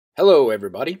Hello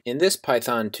everybody. In this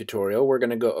Python tutorial we're going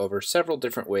to go over several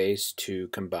different ways to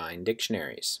combine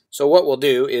dictionaries. So what we'll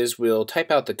do is we'll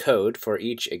type out the code for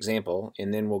each example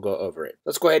and then we'll go over it.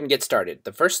 Let's go ahead and get started.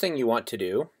 The first thing you want to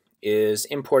do is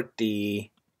import the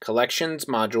collections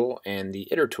module and the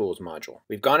itertools module.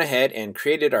 We've gone ahead and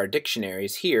created our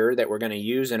dictionaries here that we're going to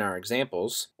use in our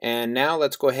examples, and now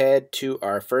let's go ahead to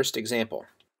our first example.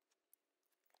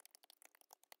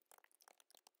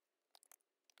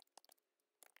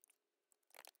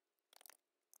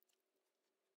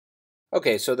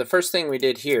 Okay, so the first thing we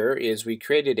did here is we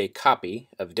created a copy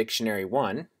of Dictionary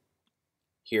 1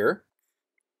 here,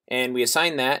 and we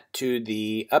assigned that to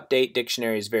the update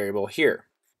dictionaries variable here.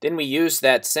 Then we use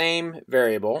that same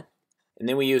variable, and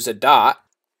then we use a dot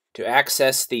to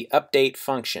access the update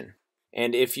function.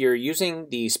 And if you're using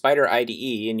the Spider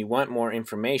IDE and you want more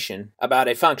information about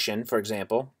a function, for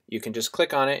example, you can just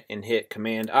click on it and hit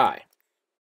Command I.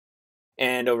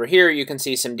 And over here you can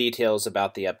see some details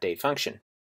about the update function.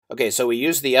 Okay, so we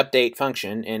use the update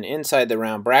function, and inside the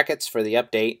round brackets for the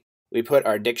update, we put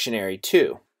our dictionary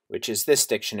 2, which is this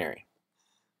dictionary.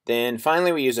 Then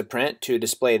finally we use a print to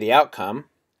display the outcome.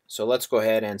 So let's go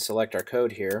ahead and select our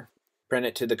code here, print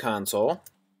it to the console,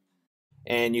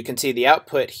 and you can see the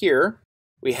output here.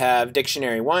 We have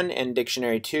dictionary 1 and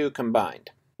dictionary 2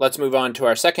 combined. Let's move on to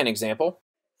our second example.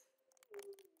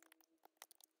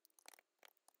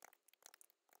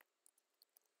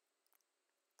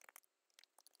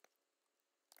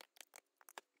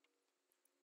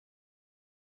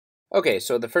 Okay,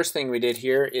 so the first thing we did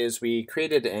here is we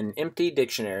created an empty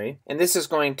dictionary, and this is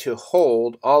going to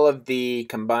hold all of the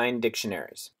combined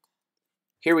dictionaries.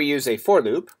 Here we use a for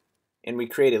loop, and we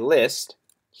create a list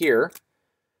here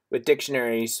with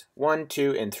dictionaries 1,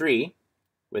 2, and 3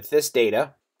 with this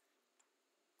data.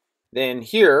 Then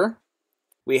here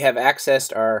we have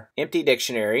accessed our empty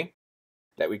dictionary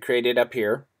that we created up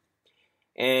here.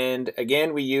 And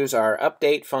again, we use our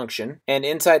update function, and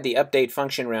inside the update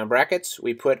function round brackets,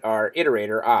 we put our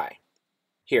iterator I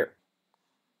here.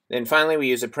 Then finally, we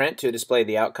use a print to display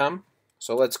the outcome.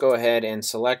 So let's go ahead and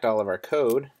select all of our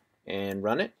code and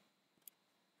run it.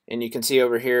 And you can see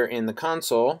over here in the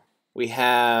console, we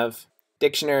have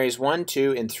dictionaries 1,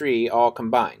 2, and 3 all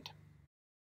combined.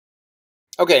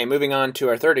 Okay, moving on to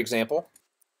our third example.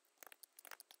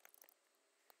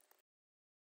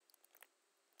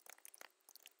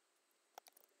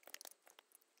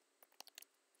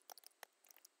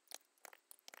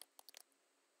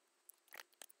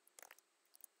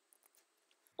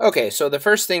 Okay, so the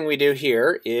first thing we do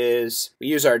here is we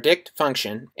use our dict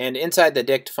function, and inside the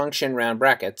dict function round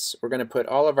brackets, we're going to put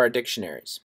all of our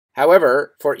dictionaries.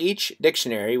 However, for each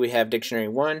dictionary, we have dictionary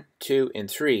 1, 2, and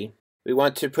 3. We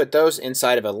want to put those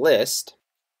inside of a list,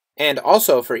 and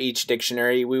also for each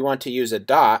dictionary, we want to use a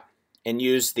dot and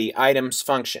use the items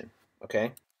function,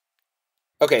 okay?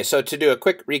 Okay, so to do a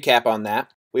quick recap on that,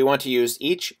 we want to use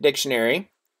each dictionary,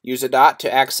 use a dot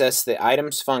to access the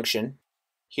items function,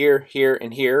 here, here,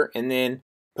 and here, and then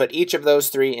put each of those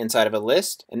three inside of a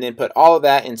list, and then put all of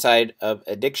that inside of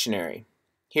a dictionary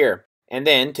here. And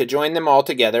then to join them all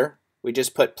together, we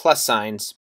just put plus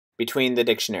signs between the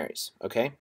dictionaries,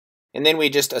 okay? And then we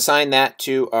just assign that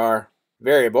to our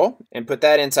variable and put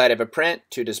that inside of a print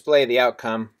to display the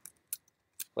outcome.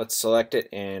 Let's select it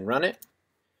and run it.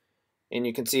 And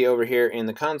you can see over here in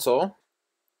the console,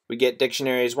 we get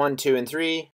dictionaries 1, 2, and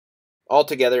 3 all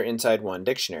together inside one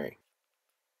dictionary.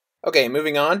 Okay,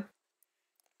 moving on.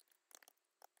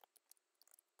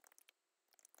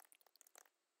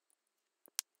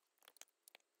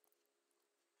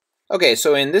 Okay,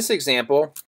 so in this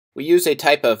example, we use a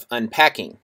type of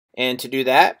unpacking. And to do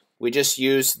that, we just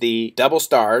use the double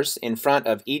stars in front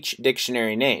of each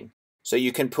dictionary name. So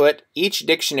you can put each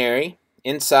dictionary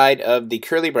inside of the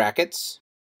curly brackets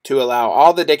to allow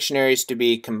all the dictionaries to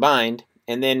be combined,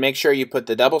 and then make sure you put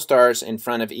the double stars in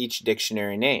front of each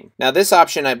dictionary name. Now this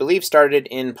option I believe started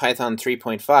in Python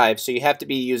 3.5, so you have to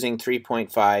be using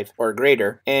 3.5 or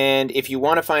greater. And if you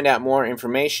want to find out more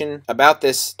information about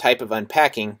this type of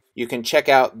unpacking, you can check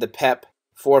out the PEP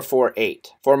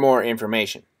 448 for more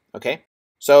information. Okay,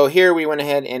 so here we went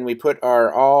ahead and we put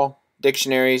our all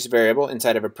dictionaries variable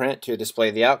inside of a print to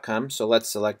display the outcome. So let's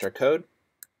select our code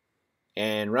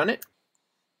and run it.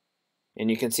 And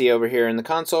you can see over here in the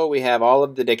console, we have all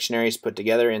of the dictionaries put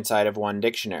together inside of one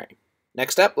dictionary.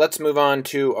 Next up, let's move on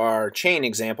to our chain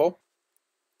example.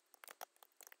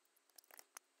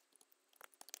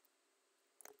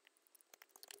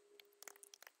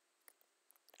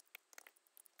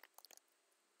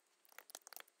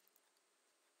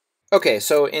 Okay,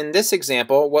 so in this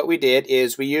example, what we did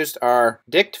is we used our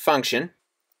dict function,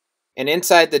 And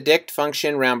inside the dict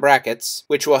function round brackets,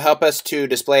 which will help us to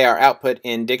display our output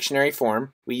in dictionary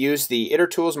form, we use the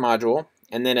itertools module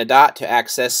and then a dot to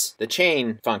access the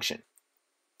chain function.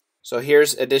 So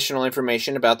here's additional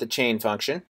information about the chain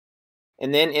function.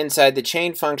 And then inside the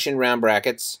chain function round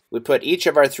brackets, we put each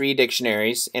of our 3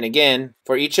 dictionaries, and again,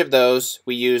 for each of those,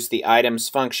 we use the items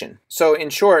function. So in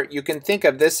short, you can think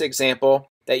of this example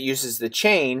that uses the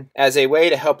chain as a way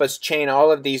to help us chain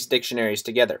all of these dictionaries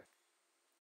together.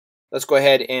 Let's go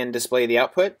ahead and display the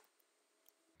output.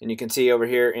 And you can see over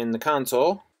here in the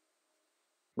console,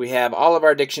 we have all of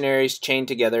our dictionaries chained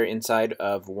together inside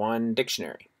of one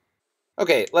dictionary.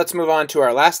 Okay, let's move on to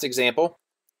our last example.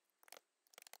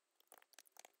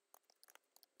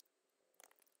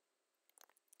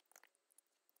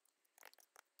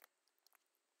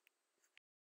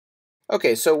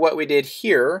 Okay, so what we did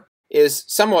here is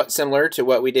somewhat similar to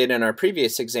what we did in our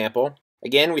previous example.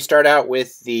 Again, we start out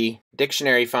with the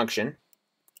dictionary function.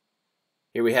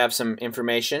 Here we have some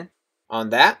information on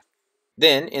that.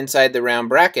 Then, inside the round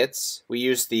brackets, we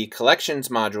use the collections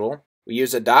module. We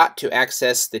use a dot to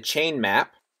access the chain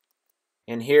map.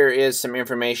 And here is some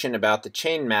information about the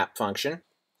chain map function.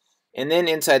 And then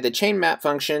inside the chain map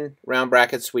function, round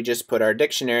brackets, we just put our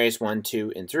dictionaries 1,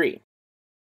 2, and 3.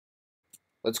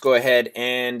 Let's go ahead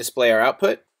and display our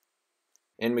output.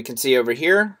 And we can see over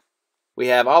here, we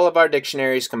have all of our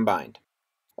dictionaries combined.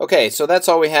 Okay, so that's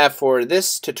all we have for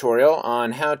this tutorial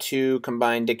on how to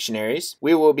combine dictionaries.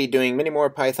 We will be doing many more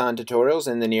Python tutorials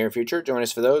in the near future. Join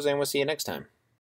us for those, and we'll see you next time.